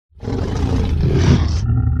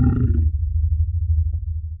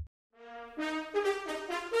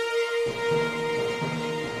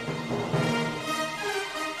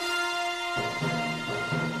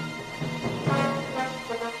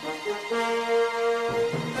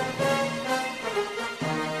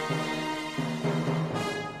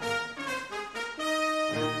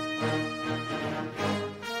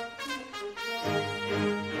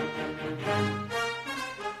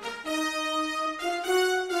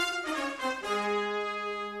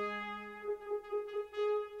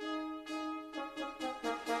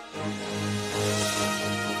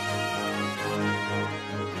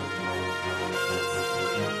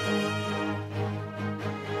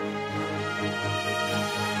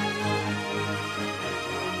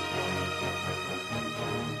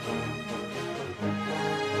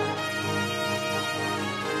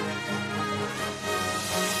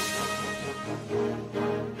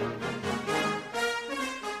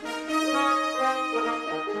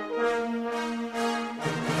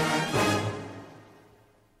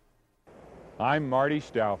I'm Marty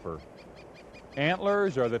Stauffer.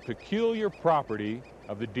 Antlers are the peculiar property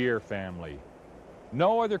of the deer family.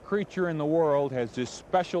 No other creature in the world has this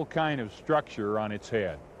special kind of structure on its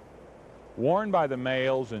head. Worn by the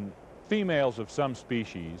males and females of some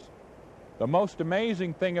species, the most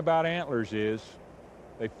amazing thing about antlers is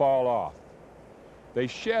they fall off. They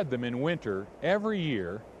shed them in winter every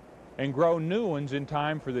year and grow new ones in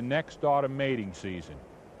time for the next autumn mating season.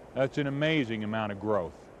 That's an amazing amount of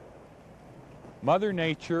growth. Mother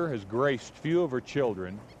Nature has graced few of her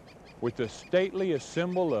children with the stateliest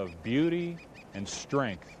symbol of beauty and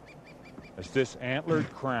strength as this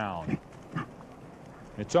antlered crown.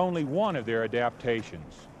 It's only one of their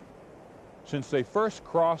adaptations. Since they first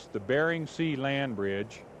crossed the Bering Sea land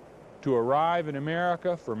bridge to arrive in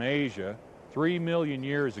America from Asia 3 million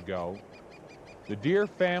years ago, the deer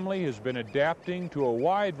family has been adapting to a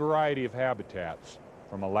wide variety of habitats,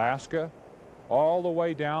 from Alaska all the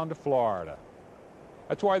way down to Florida.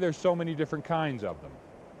 That's why there's so many different kinds of them.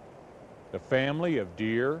 The family of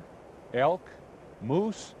deer, elk,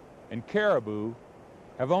 moose, and caribou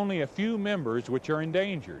have only a few members which are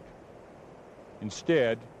endangered.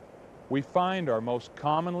 Instead, we find our most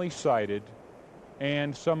commonly sighted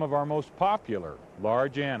and some of our most popular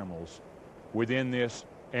large animals within this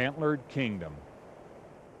antlered kingdom.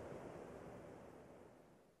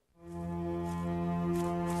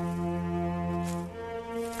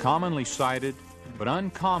 Commonly sighted, but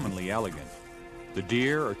uncommonly elegant, the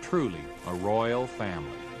deer are truly a royal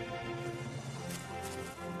family.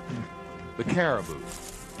 The caribou,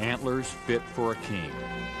 antlers fit for a king.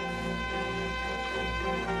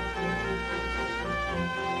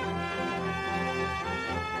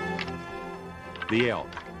 The elk,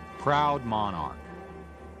 proud monarch.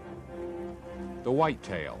 The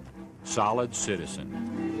whitetail, solid citizen.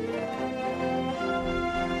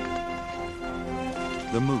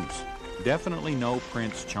 The moose, definitely no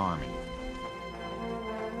Prince Charming.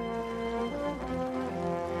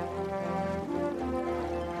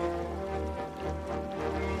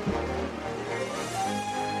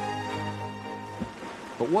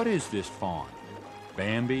 But what is this fawn?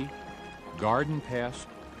 Bambi, garden pest,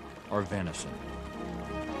 or venison?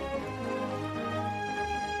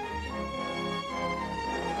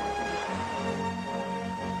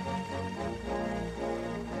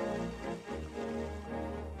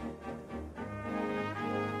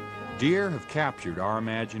 Deer have captured our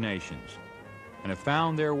imaginations and have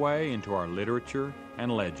found their way into our literature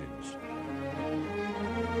and legends.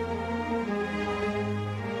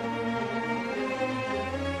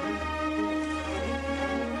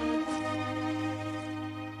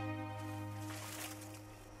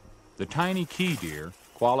 The tiny key deer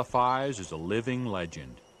qualifies as a living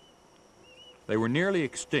legend. They were nearly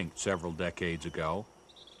extinct several decades ago,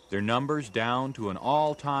 their numbers down to an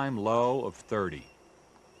all-time low of 30.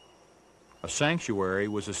 A sanctuary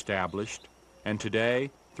was established, and today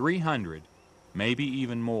 300, maybe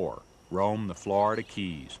even more, roam the Florida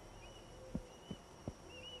Keys.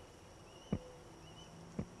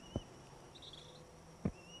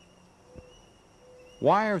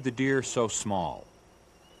 Why are the deer so small?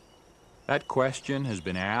 That question has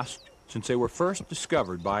been asked since they were first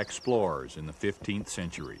discovered by explorers in the 15th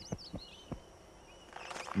century.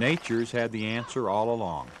 Nature's had the answer all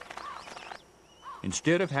along.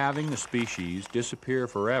 Instead of having the species disappear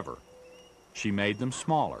forever, she made them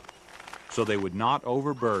smaller so they would not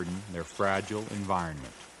overburden their fragile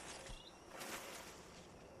environment.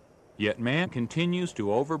 Yet man continues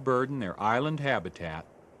to overburden their island habitat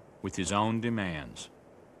with his own demands.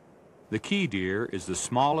 The key deer is the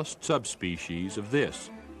smallest subspecies of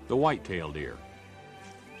this, the white-tailed deer.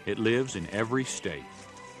 It lives in every state.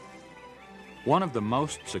 One of the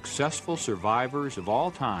most successful survivors of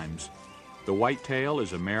all times, the whitetail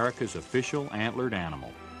is America's official antlered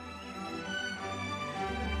animal.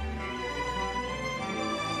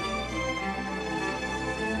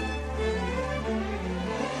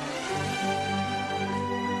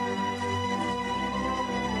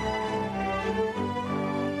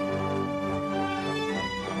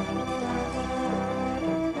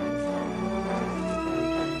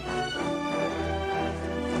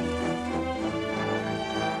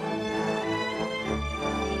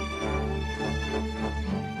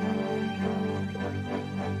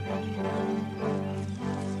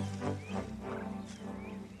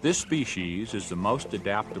 This species is the most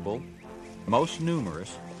adaptable, most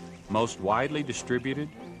numerous, most widely distributed,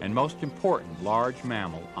 and most important large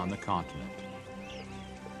mammal on the continent.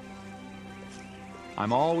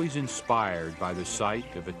 I'm always inspired by the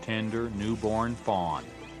sight of a tender newborn fawn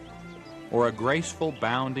or a graceful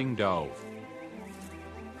bounding dove.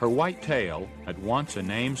 Her white tail, at once a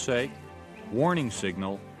namesake, warning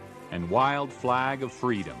signal, and wild flag of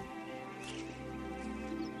freedom.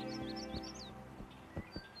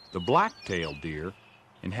 The black-tailed deer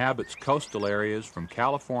inhabits coastal areas from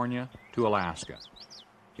California to Alaska.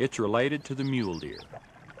 It's related to the mule deer.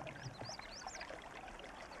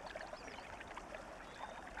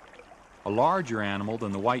 A larger animal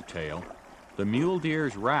than the whitetail, the mule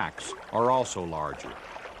deer's racks are also larger,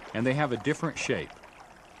 and they have a different shape.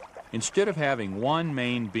 Instead of having one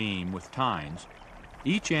main beam with tines,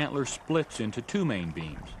 each antler splits into two main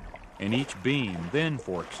beams, and each beam then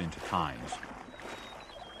forks into tines.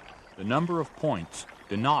 The number of points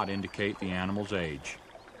do not indicate the animal's age.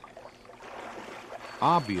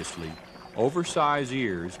 Obviously, oversized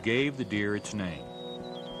ears gave the deer its name,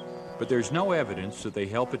 but there's no evidence that they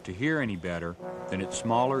help it to hear any better than its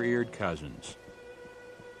smaller-eared cousins.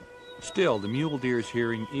 Still, the mule deer's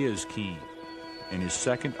hearing is keen and is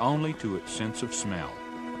second only to its sense of smell.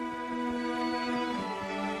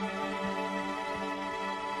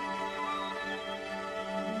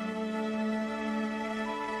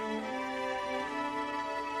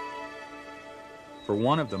 For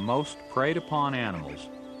one of the most preyed upon animals,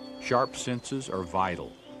 sharp senses are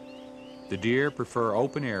vital. The deer prefer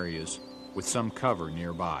open areas with some cover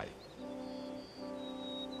nearby.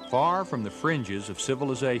 Far from the fringes of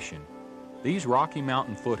civilization, these Rocky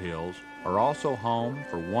Mountain foothills are also home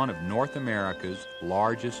for one of North America's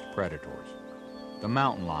largest predators, the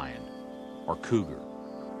mountain lion, or cougar.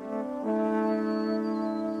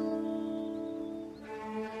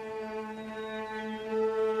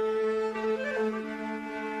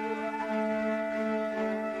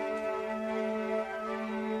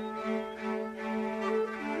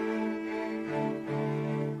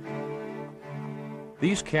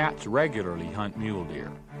 These cats regularly hunt mule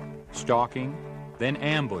deer, stalking, then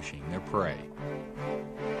ambushing their prey.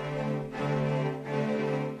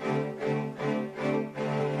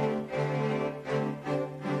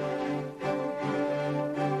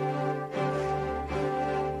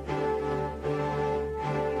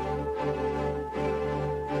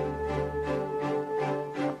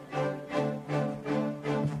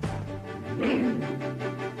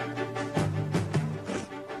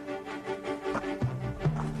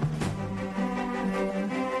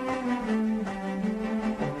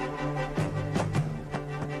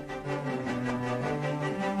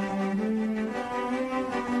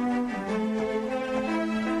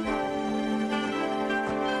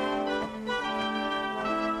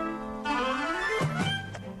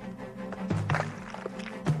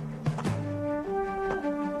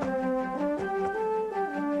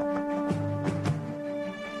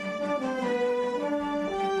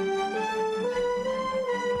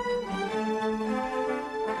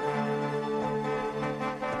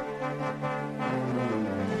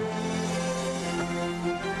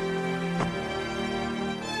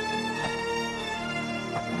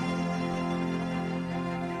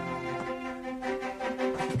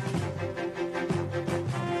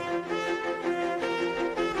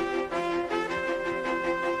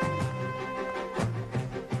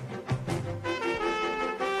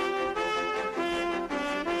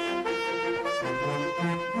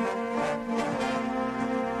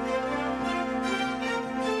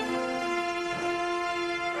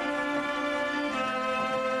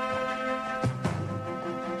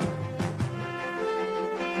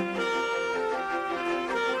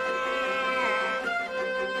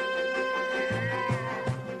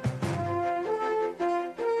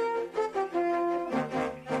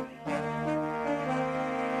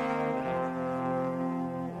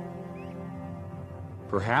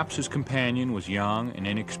 Perhaps his companion was young and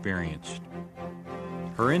inexperienced.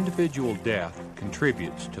 Her individual death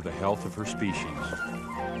contributes to the health of her species.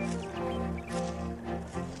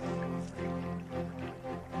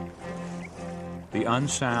 The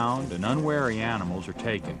unsound and unwary animals are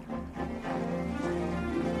taken,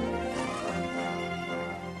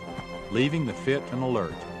 leaving the fit and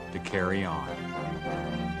alert to carry on.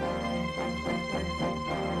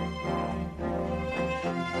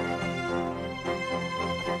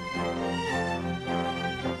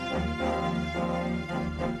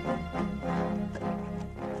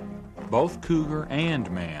 Both cougar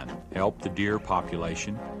and man help the deer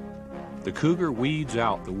population. The cougar weeds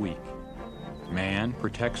out the weak. Man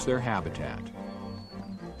protects their habitat.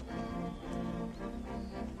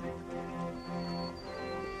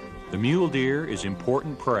 The mule deer is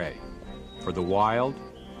important prey for the wild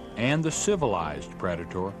and the civilized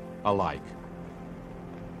predator alike.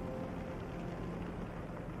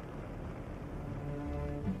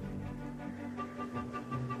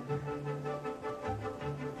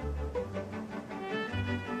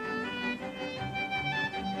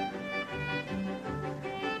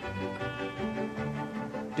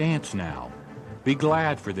 Dance now. Be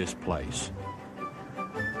glad for this place.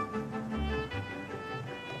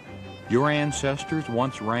 Your ancestors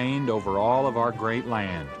once reigned over all of our great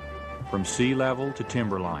land, from sea level to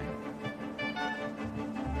timberline.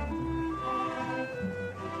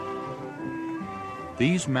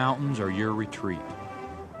 These mountains are your retreat.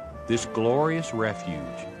 This glorious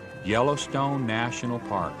refuge, Yellowstone National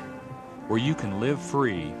Park, where you can live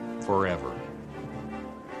free forever.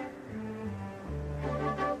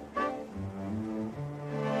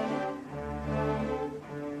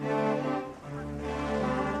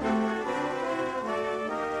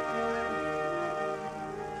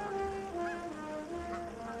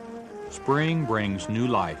 Spring brings new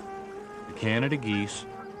life to Canada geese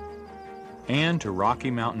and to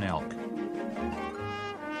Rocky Mountain elk.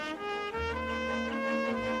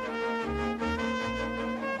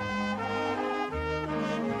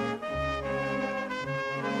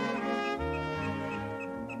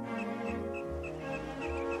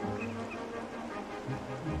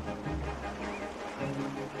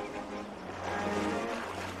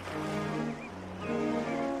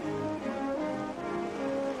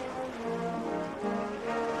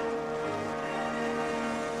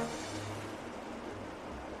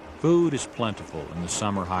 Food is plentiful in the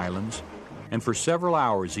summer highlands, and for several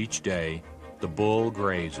hours each day, the bull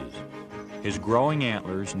grazes, his growing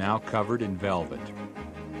antlers now covered in velvet.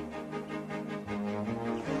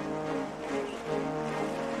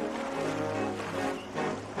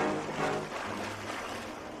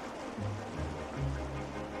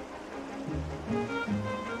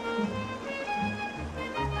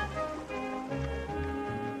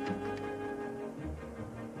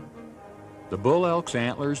 The bull elk's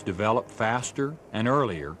antlers develop faster and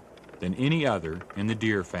earlier than any other in the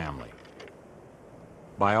deer family.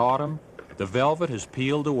 By autumn, the velvet has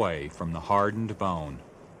peeled away from the hardened bone.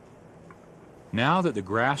 Now that the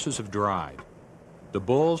grasses have dried, the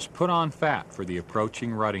bulls put on fat for the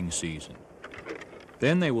approaching rutting season.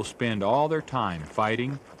 Then they will spend all their time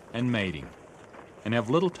fighting and mating, and have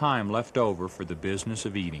little time left over for the business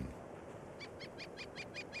of eating.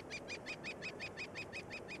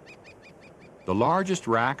 The largest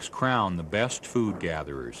racks crown the best food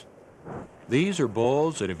gatherers. These are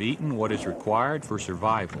bulls that have eaten what is required for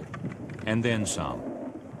survival, and then some.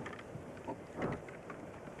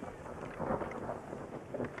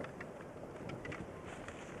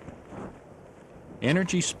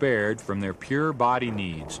 Energy spared from their pure body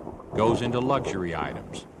needs goes into luxury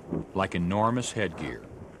items, like enormous headgear.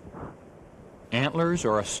 Antlers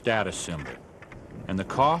are a status symbol, and the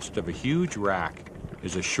cost of a huge rack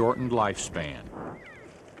is a shortened lifespan,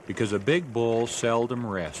 because a big bull seldom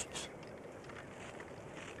rests.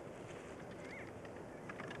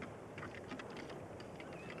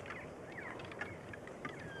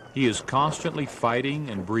 He is constantly fighting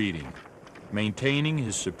and breeding, maintaining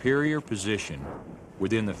his superior position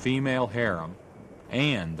within the female harem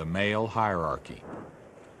and the male hierarchy.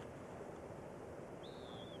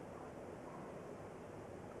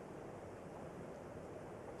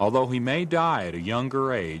 Although he may die at a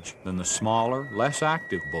younger age than the smaller, less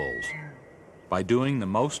active bulls, by doing the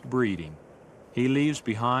most breeding, he leaves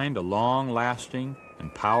behind a long-lasting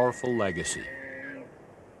and powerful legacy.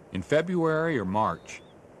 In February or March,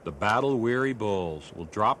 the battle-weary bulls will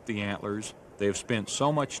drop the antlers they have spent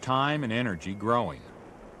so much time and energy growing.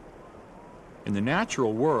 In the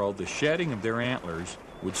natural world, the shedding of their antlers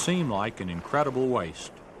would seem like an incredible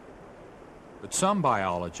waste. But some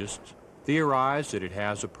biologists theorize that it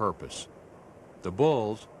has a purpose. The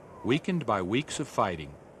bulls, weakened by weeks of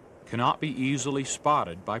fighting, cannot be easily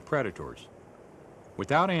spotted by predators.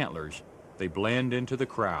 Without antlers, they blend into the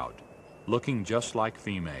crowd, looking just like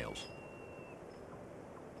females.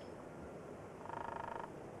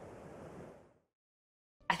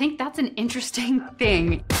 I think that's an interesting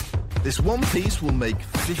thing. This one piece will make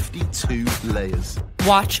 52 layers.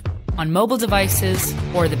 Watch on mobile devices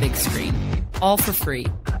or the big screen, all for free.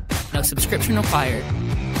 No subscription required.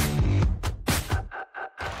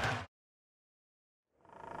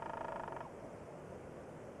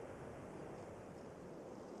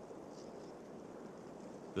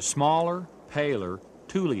 The smaller, paler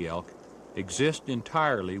tule elk exist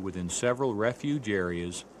entirely within several refuge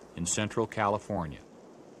areas in central California.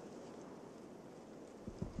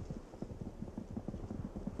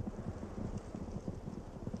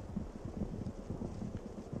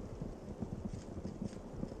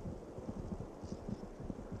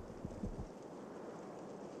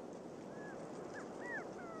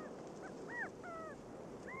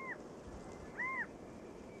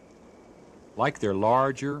 Like their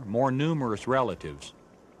larger, more numerous relatives,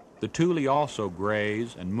 the Thule also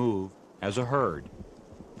graze and move as a herd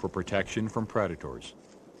for protection from predators.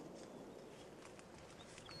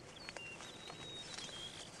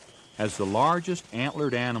 As the largest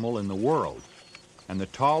antlered animal in the world and the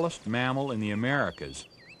tallest mammal in the Americas,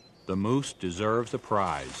 the moose deserves a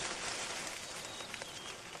prize.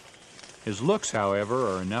 His looks, however,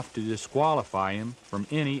 are enough to disqualify him from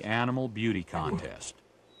any animal beauty contest.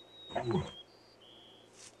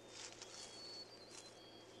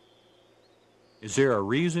 Is there a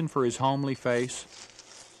reason for his homely face?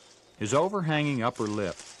 His overhanging upper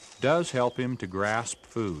lip does help him to grasp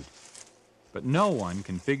food, but no one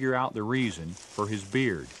can figure out the reason for his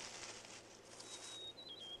beard.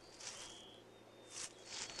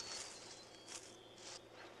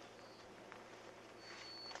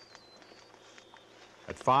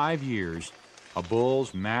 At 5 years, a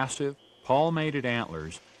bull's massive, palmated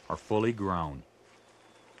antlers are fully grown.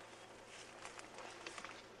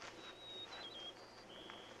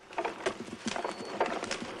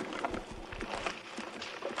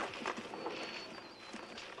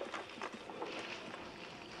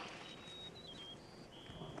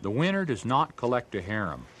 The winner does not collect a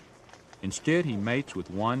harem. Instead, he mates with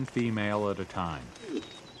one female at a time.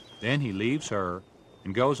 Then he leaves her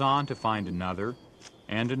and goes on to find another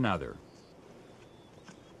and another.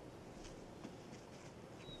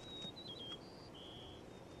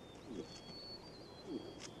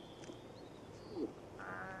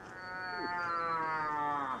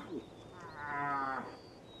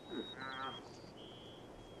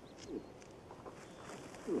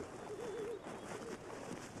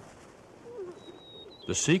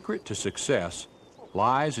 The secret to success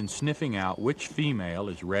lies in sniffing out which female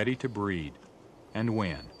is ready to breed and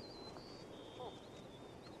when.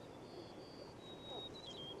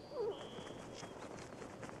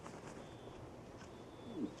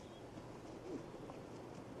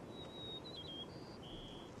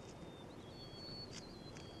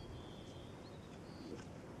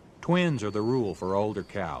 Twins are the rule for older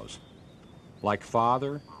cows. Like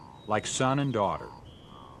father, like son and daughter.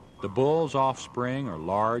 The bull's offspring are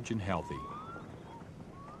large and healthy.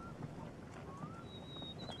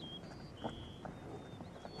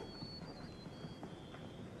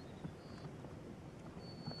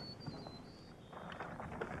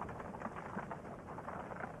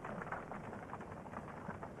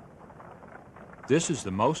 This is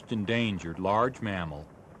the most endangered large mammal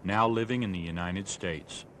now living in the United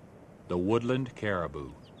States, the woodland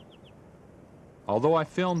caribou. Although I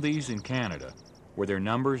filmed these in Canada, where their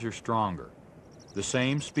numbers are stronger, the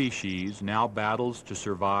same species now battles to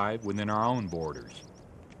survive within our own borders.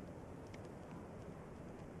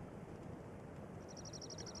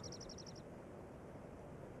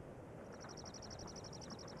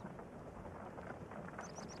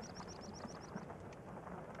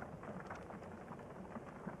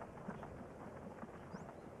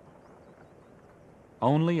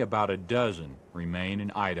 Only about a dozen remain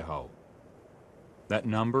in Idaho. That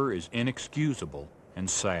number is inexcusable and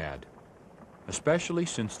sad, especially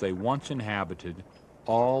since they once inhabited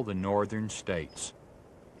all the northern states: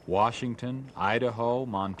 Washington, Idaho,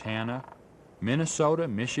 Montana, Minnesota,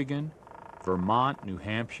 Michigan, Vermont, New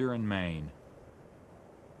Hampshire, and Maine.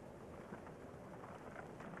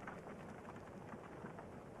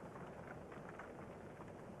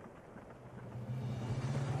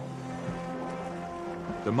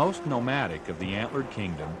 The most nomadic of the antlered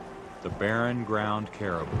kingdom, the barren ground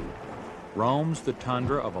caribou, roams the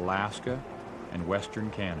tundra of Alaska and western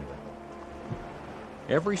Canada.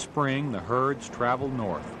 Every spring, the herds travel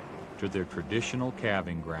north to their traditional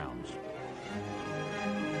calving grounds.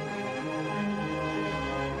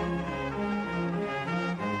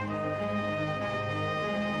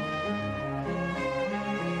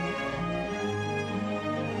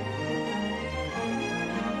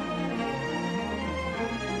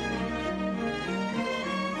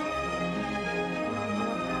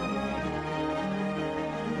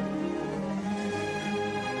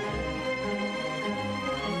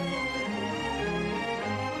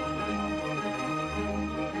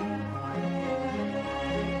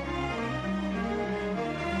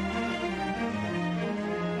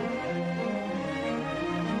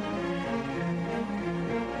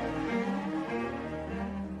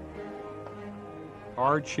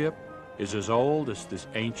 Hardship is as old as this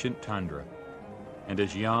ancient tundra and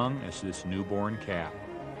as young as this newborn calf.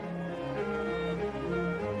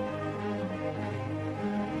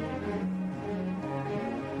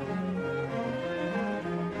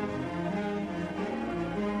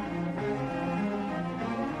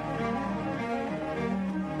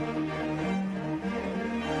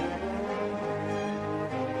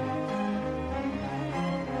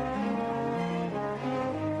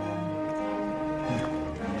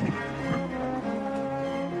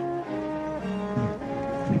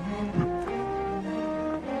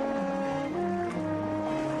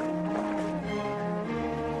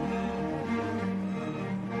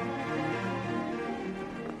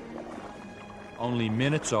 only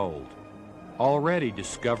minutes old, already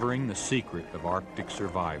discovering the secret of Arctic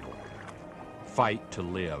survival. Fight to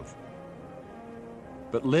live.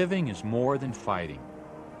 But living is more than fighting.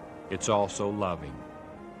 It's also loving.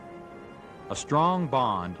 A strong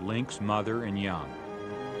bond links mother and young.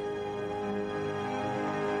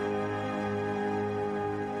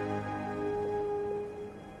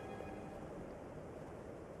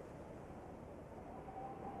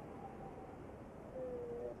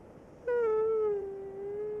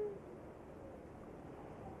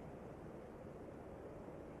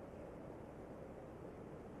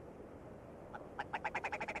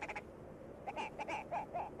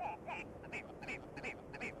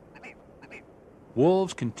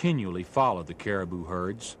 Wolves continually follow the caribou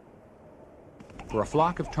herds. For a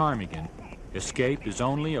flock of ptarmigan, escape is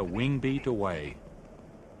only a wing beat away.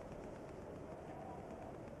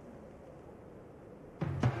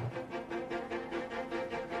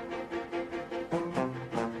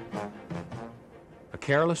 A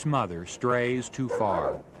careless mother strays too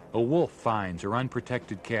far. A wolf finds her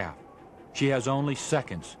unprotected calf. She has only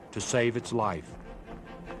seconds to save its life.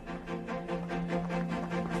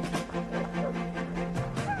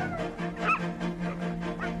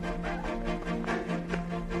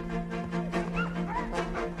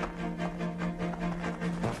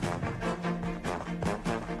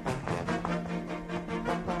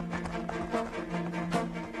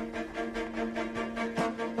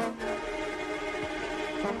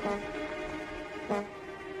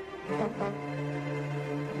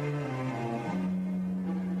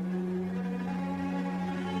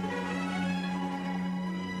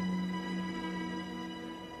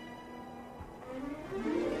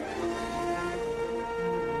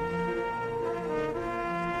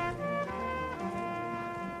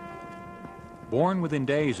 Born within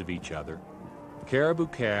days of each other, caribou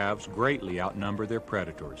calves greatly outnumber their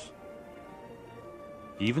predators.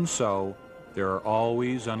 Even so, there are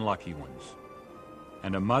always unlucky ones,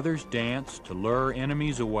 and a mother's dance to lure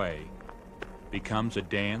enemies away becomes a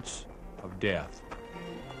dance of death.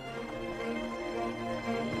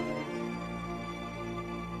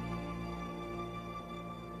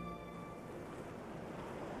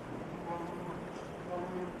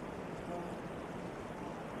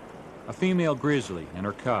 A female grizzly and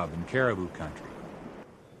her cub in caribou country.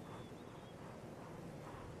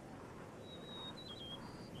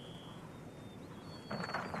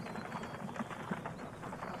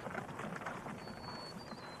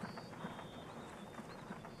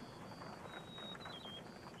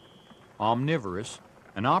 Omnivorous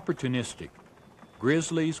and opportunistic,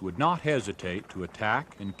 grizzlies would not hesitate to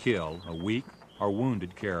attack and kill a weak or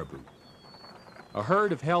wounded caribou. A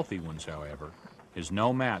herd of healthy ones, however, is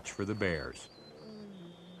no match for the bears.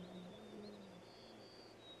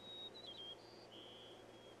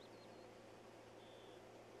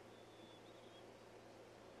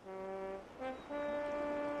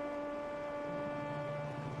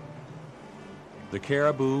 The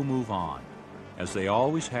caribou move on, as they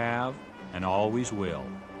always have and always will,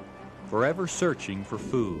 forever searching for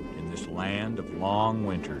food in this land of long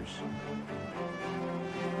winters.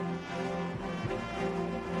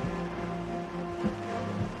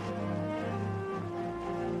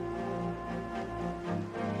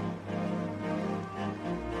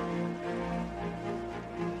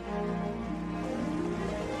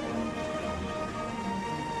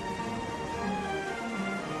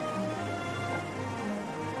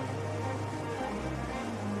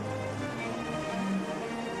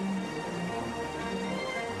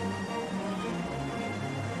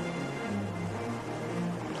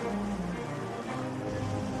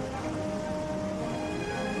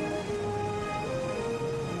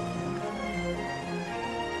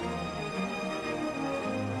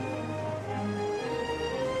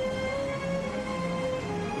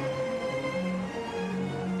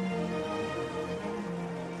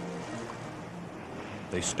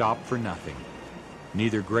 They stop for nothing,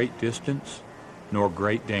 neither great distance nor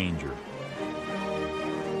great danger.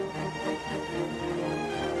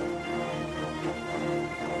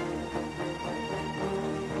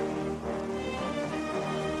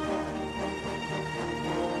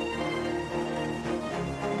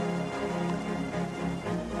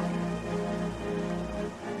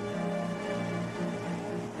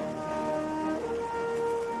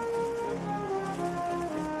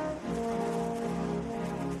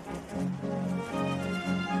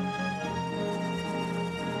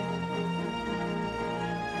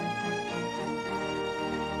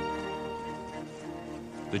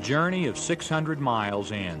 The journey of 600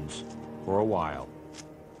 miles ends for a while,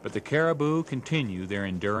 but the caribou continue their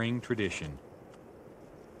enduring tradition.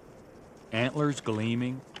 Antlers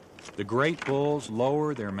gleaming, the great bulls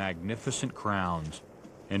lower their magnificent crowns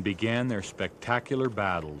and begin their spectacular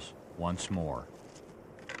battles once more.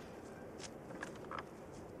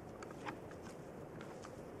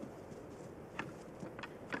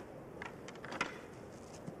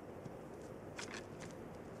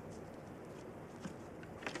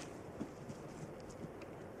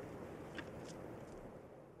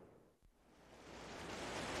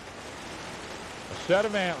 A set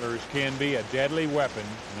of antlers can be a deadly weapon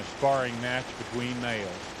in a sparring match between males.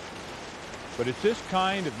 But it's this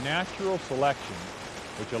kind of natural selection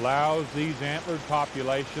which allows these antlered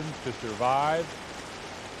populations to survive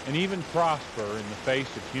and even prosper in the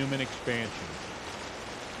face of human expansion.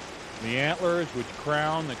 The antlers which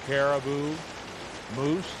crown the caribou,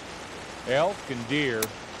 moose, elk, and deer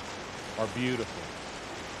are beautiful.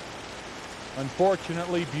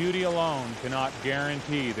 Unfortunately, beauty alone cannot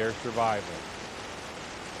guarantee their survival.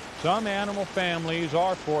 Some animal families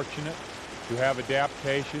are fortunate to have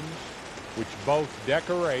adaptations which both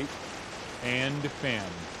decorate and defend,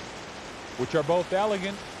 which are both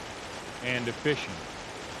elegant and efficient.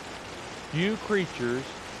 Few creatures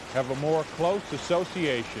have a more close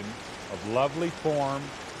association of lovely form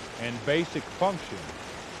and basic function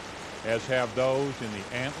as have those in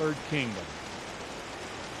the antlered kingdom.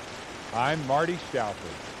 I'm Marty Stauffer.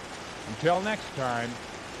 Until next time,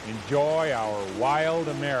 enjoy our wild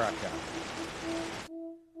America.